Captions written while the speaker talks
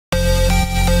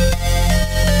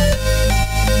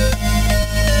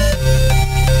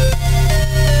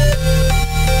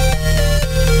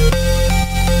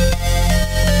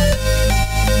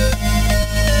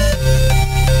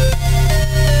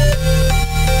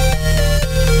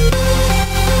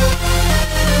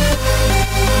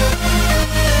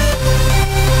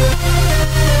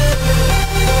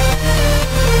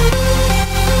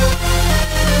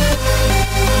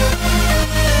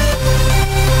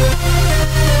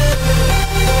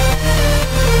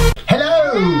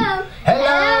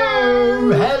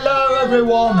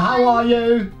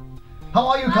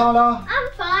Carla? I'm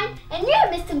fine. And you,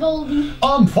 Mr. Boldy?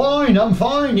 I'm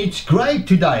fine. It's great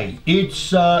today.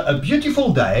 It's a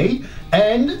beautiful day,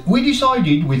 and we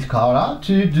decided with Carla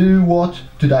to do what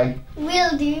today?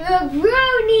 We'll do a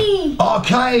brownie.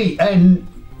 Okay, and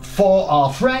for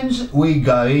our friends, we're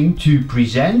going to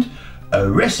present a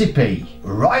recipe,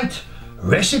 right?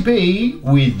 Recipe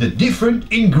with the different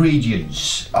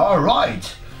ingredients. All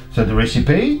right. So the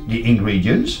recipe, the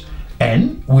ingredients,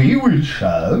 and we will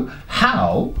show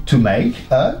how to make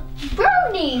a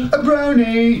brownie. A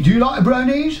brownie. Do you like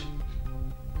brownies?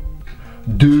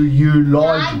 Do you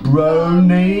like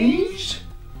brownies?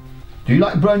 Do you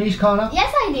like brownies, Carla?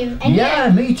 Yes, I do. And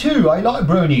yeah, me too. I like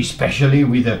brownies, especially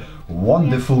with a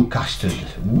wonderful custard.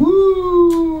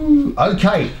 Woo!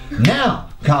 Okay, now,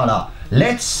 Carla,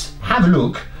 let's have a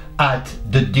look at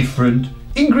the different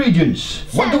ingredients.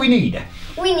 So, what do we need?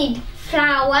 We need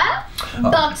flour,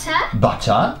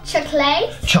 butter,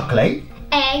 chocolate,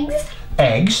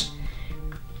 eggs,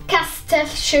 caster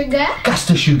sugar,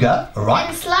 right?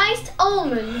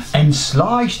 And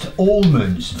sliced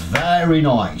almonds. Very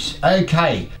nice.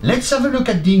 Okay, let's have a look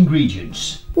at the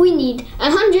ingredients. We need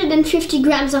 150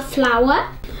 grams of flour,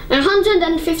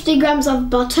 150 grams of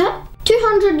butter,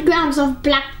 200 grams of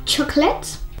black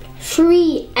chocolate,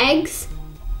 3 eggs,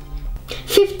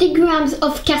 50 grams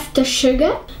of caster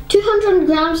sugar, 200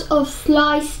 grams of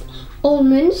sliced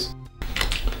almonds.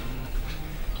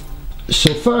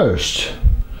 So first,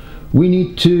 we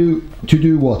need to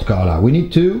do what, Carla? We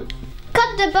need to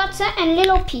cut the butter in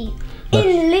little pieces.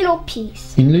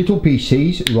 In little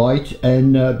pieces, right?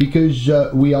 And because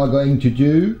we're going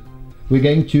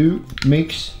to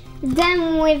mix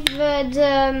them with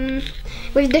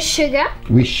the sugar.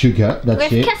 With sugar, that's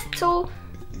with it.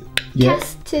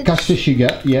 Caster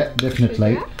sugar, yeah,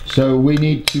 definitely. Sugar. So we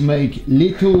need to make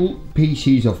little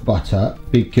pieces of butter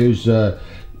because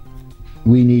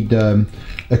we need a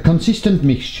consistent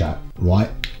mixture, right?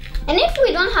 And if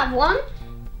we don't have one,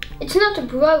 it's not a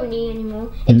brownie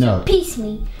anymore. It's a piece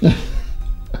me.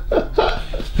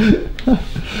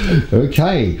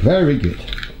 Okay, very good.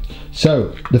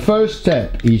 So the first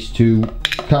step is to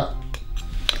cut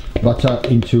butter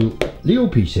into little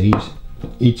pieces.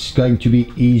 It's going to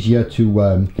be easier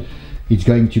to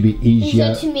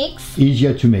easier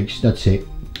to mix. That's it.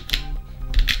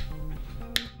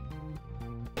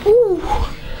 Ooh.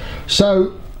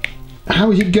 So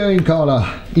how is it going,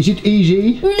 Carla? Is it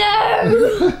easy? No.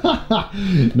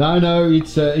 No,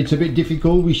 it's a bit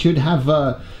difficult. We should have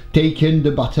taken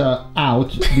the butter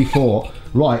out before.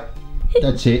 Right,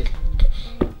 that's it.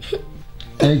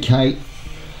 Okay.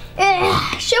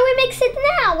 Shall we mix it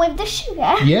now with the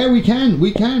sugar? Yeah, we can.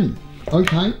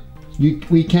 Okay.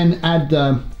 We can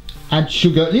add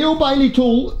sugar little by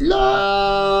little.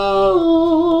 No.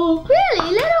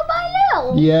 Really? Little by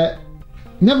little? Yeah.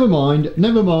 Never mind.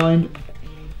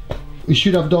 We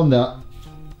should have done that.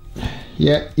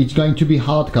 Yeah, it's going to be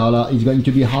hard, Carla. It's going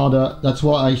to be harder. That's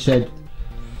what I said.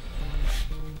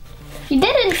 You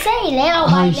didn't say little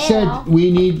by little. I said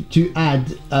we need to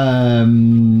add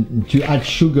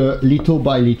sugar little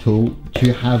by little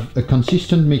to have a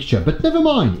consistent mixture. But never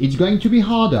mind, it's going to be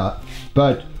harder,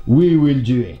 but we will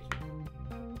do it.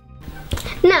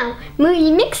 Now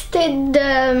we mixed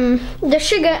the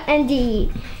sugar and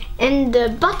the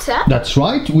butter. That's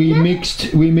right. We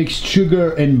mixed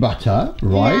sugar and butter,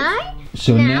 right?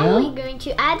 Now we're going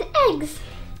to add eggs.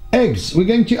 We're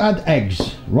going to add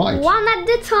eggs, right? One at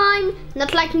a time,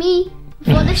 not like me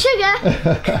for the sugar.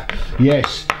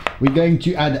 Yes, we're going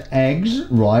to add eggs,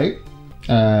 right?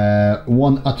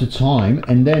 One at a time,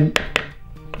 and then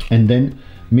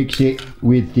mix it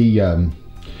with the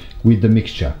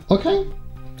mixture. Okay.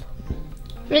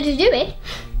 Let's do it.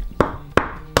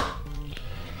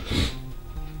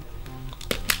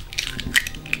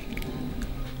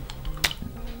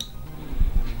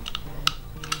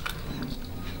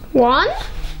 One.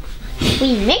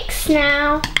 We mix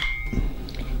now.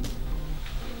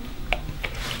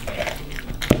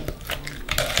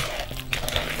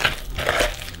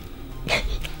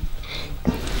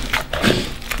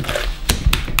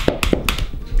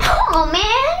 Oh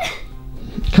man!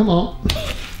 Come on.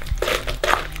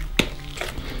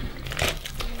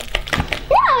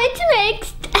 Now it's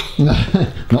mixed.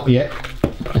 Not yet.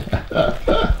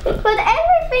 But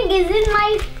everything is in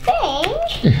my thing.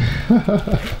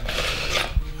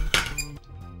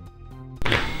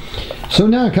 So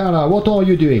now, Carla, what are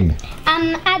you doing?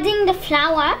 I'm adding the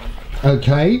flour.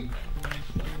 Okay.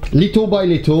 Little by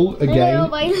little again. Little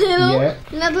by little. Yeah.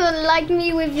 Not like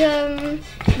me with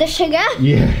the sugar.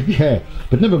 Yeah.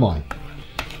 But never mind.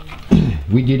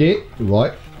 We did it,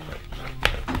 right?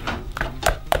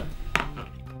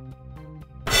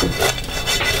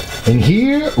 And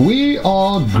here we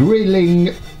are grilling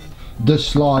the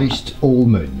sliced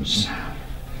almonds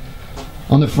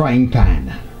on a frying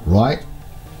pan, right?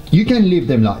 You can leave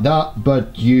them like that,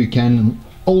 but you can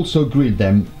also grill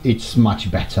them. It's much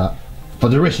better for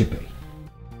the recipe.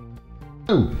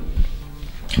 Oh,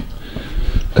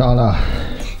 Carla,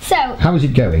 So, how is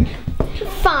it going?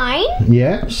 fine.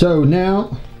 Yeah, so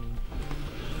now,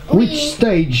 which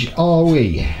stage are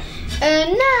we?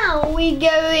 Now we're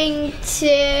going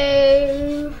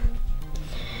to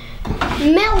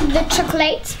melt the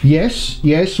chocolate. Yes,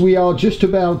 yes, we are just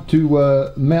about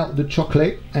to melt the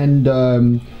chocolate and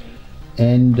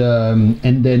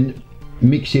then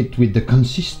mix it with the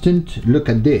consistent. Look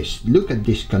at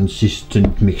this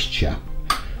consistent mixture.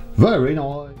 Very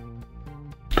nice.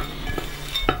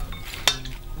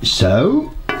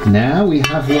 So now we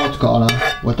have what, Carla?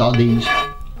 What are these?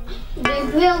 The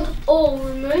grilled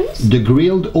almonds. The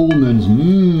grilled almonds.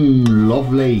 Mmm,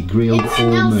 lovely grilled It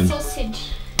almonds. smells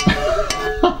sausage.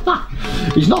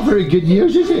 It's not very good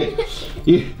news, is it?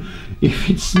 If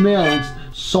it smells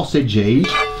sausages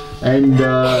and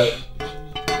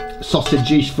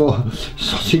sausages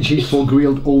for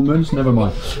grilled almonds, never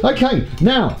mind. Okay,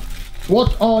 now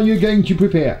what are you going to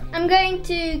prepare? I'm going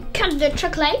to cut the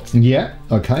chocolate. Yeah,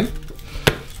 okay.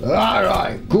 All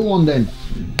right, go on then.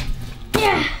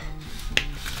 Yeah.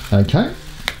 Okay.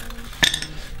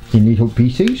 In little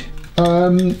pieces.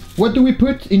 What do we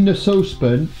put in the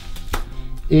saucepan?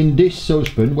 In this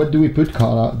saucepan, what do we put,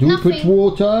 Carla? Do we put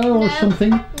water or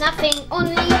something? Nothing.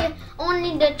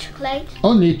 Only the chocolate.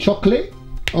 Only chocolate?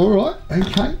 Alright,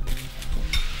 okay.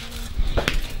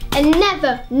 And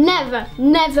never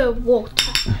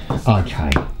water.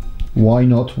 Okay. Why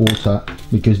not water?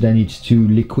 Because then it's too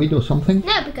liquid or something?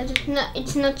 No, because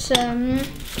it's not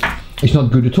It's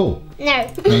not good at all. no.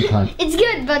 Okay. It's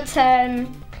good, but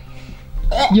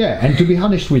Yeah, and to be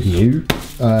honest with you,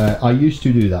 I used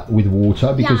to do that with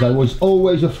water because Yeah. I was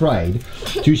always afraid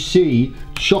to see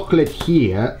chocolate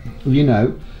here, you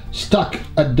know, stuck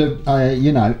at the,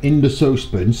 you know, in the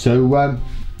saucepan. So,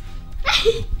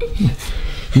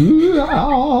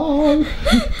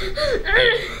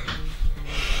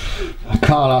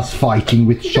 Carla's fighting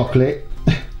with chocolate.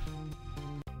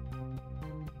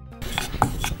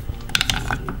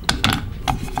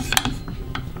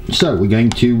 So we're going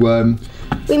to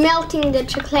we're melting the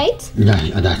chocolate.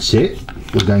 that's it.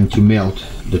 We're going to melt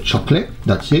the chocolate.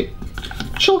 That's it.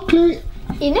 Chocolate.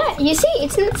 You know, you see,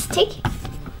 it's not sticky.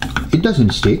 It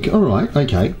doesn't stick. All right.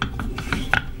 Okay.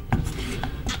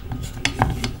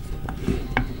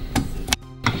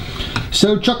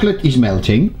 So chocolate is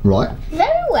melting, right?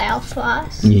 Very well for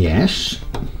us. Yes.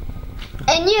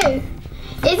 And you,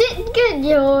 is it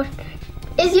good?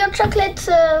 Is your chocolate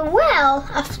well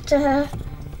after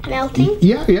melting?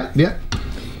 Yeah.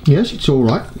 Yes, it's all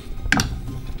right.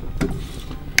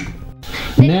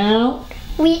 Now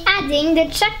We adding the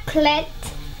chocolate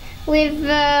with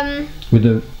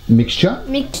the mixture.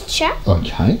 mixture.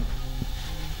 Okay.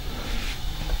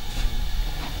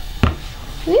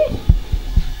 Ooh.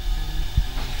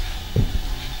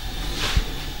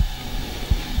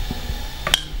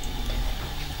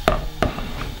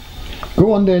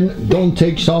 Go on then. Don't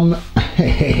take some.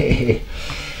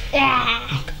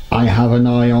 Yeah. I have an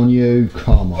eye on you.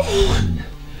 Come on.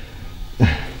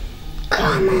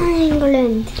 Come on,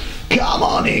 England. Come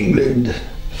on, England.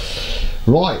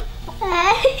 Right.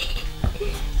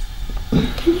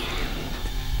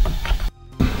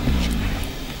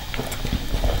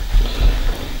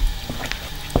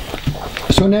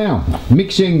 So now,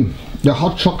 mixing the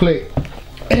hot chocolate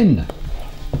in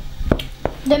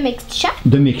The mixture.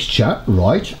 the mixture,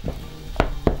 right?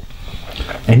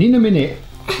 And in a minute,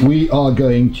 we are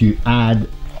going to add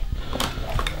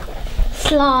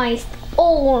Sliced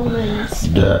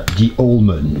almonds. the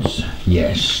almonds.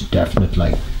 Yes,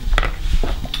 definitely.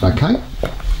 Okay.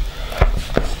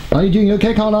 Are you doing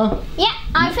okay, Carla? Yeah,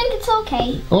 I think it's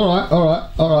okay. All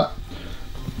right.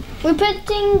 We're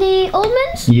putting the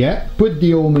almonds. Yeah, put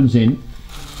the almonds in.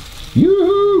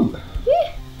 Yoo-hoo!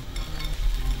 Yeah.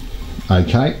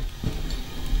 Okay.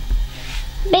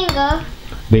 Bingo.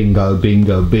 Bingo.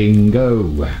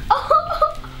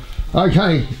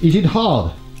 Okay, is it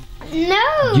hard?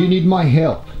 No. Do you need my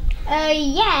help?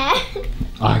 Yeah.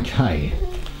 Okay.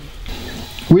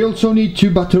 We also need to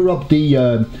butter up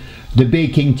the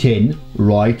baking tin,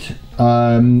 right?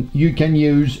 You can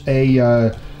use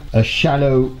a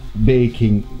shallow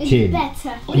baking tin. It's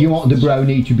better. You want the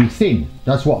brownie to be thin.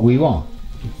 That's what we want,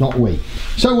 not we.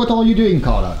 So what are you doing,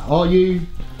 Carla? Are you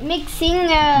Mixing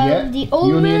the almonds.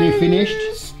 You're nearly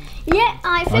finished? Yeah,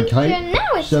 I think Okay. now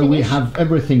it's so finished. we have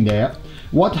everything there.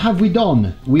 what have we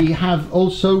done? We have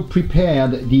also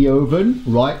prepared the oven,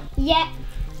 right? Yeah.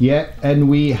 Yeah, and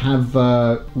we have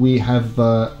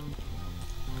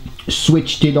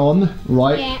switched it on,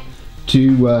 right? Yeah.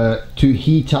 To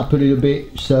heat up a little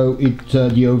bit, so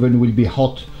the oven will be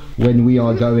hot when we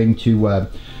are going to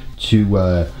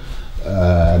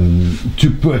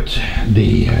put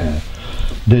the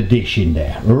dish in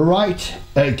there. Right?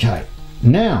 Okay.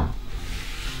 Now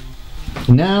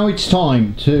it's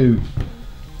time to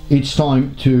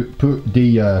put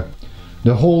the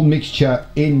whole mixture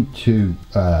into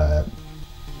the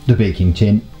baking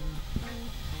tin.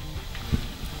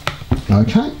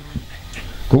 Okay.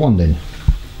 Go on then.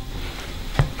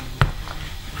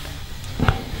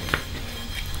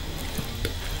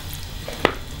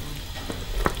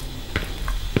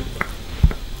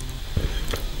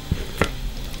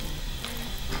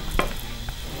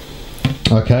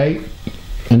 Okay,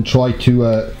 and try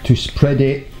to spread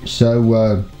it so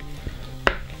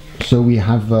we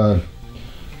have the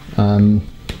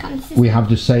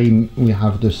same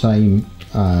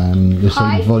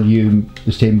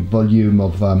volume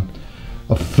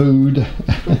of food.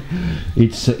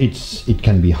 It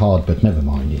can be hard, but never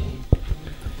mind.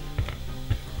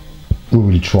 We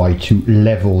will try to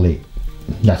level it.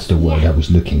 That's the word I was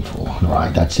looking for.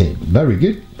 Right, that's it. Very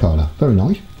good, Carla. Very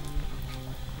nice.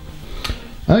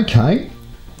 Okay.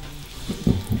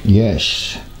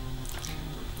 Yes.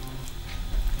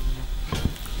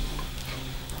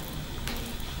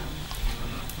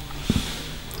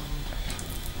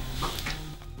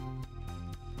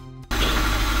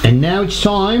 And now it's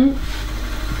time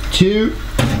to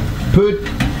put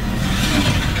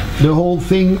the whole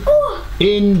thing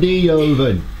in the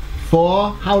oven.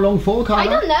 For how long for, Carla? I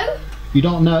don't know. You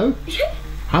don't know?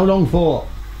 How long for?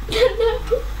 I don't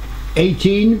know.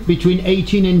 Between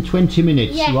 18 and 20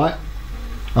 minutes, yeah. Right?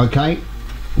 Okay.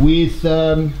 With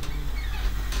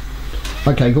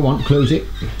okay, go on, close it.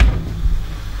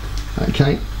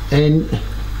 Okay, and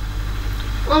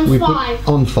on 5.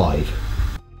 On 5.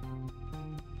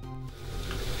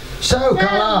 So,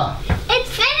 Carla, it's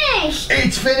finished.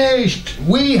 It's finished.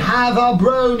 We have our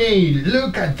brownie.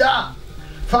 Look at that.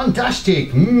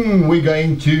 Fantastic. We're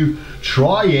going to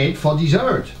try it for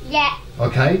dessert. Yeah.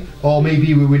 Okay, or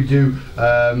maybe we will do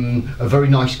a very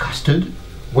nice custard.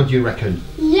 What do you reckon?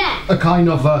 Yeah. A kind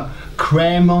of a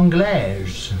crème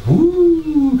anglaise.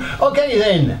 Ooh. Okay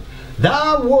then,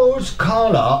 that was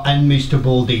Carla and Mr.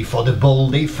 Boldy for the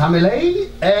Boldy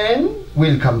family, and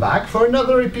we'll come back for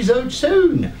another episode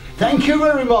soon. Thank you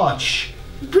very much.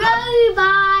 Bro,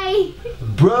 bye.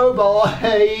 Bro,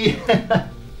 bye.